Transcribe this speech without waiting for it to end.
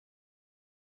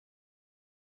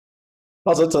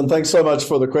How's it? And thanks so much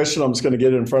for the question. I'm just going to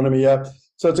get it in front of me here.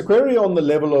 So it's a query on the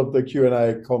level of the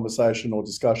Q&A conversation or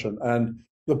discussion. And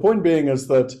the point being is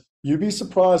that you'd be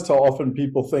surprised how often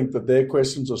people think that their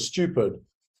questions are stupid,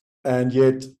 and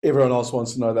yet everyone else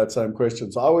wants to know that same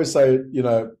question. So I always say,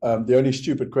 the only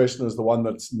stupid question is the one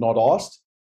that's not asked.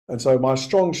 And so my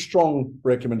strong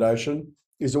recommendation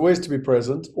is always to be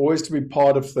present, always to be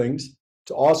part of things,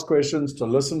 to ask questions, to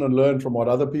listen and learn from what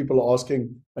other people are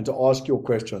asking, and to ask your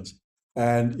questions.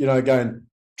 And, again,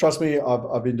 trust me,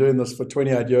 I've been doing this for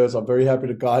 28 years. I'm very happy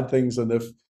to guide things. And if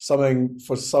something,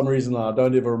 for some reason, I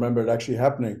don't even remember it actually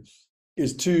happening,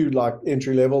 is too like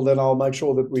entry level, then I'll make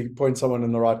sure that we point someone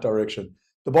in the right direction.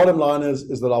 The bottom line is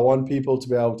that I want people to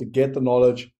be able to get the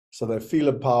knowledge so they feel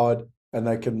empowered and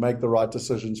they can make the right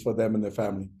decisions for them and their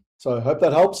family. So I hope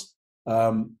that helps.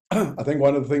 I think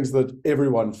one of the things that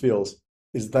everyone feels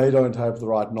is they don't have the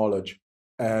right knowledge.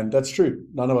 And that's true.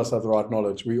 None of us have the right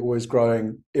knowledge. We're always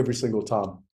growing every single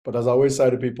time. But as I always say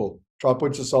to people, try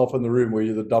put yourself in the room where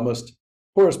you're the dumbest,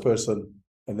 poorest person,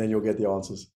 and then you'll get the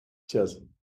answers. Cheers.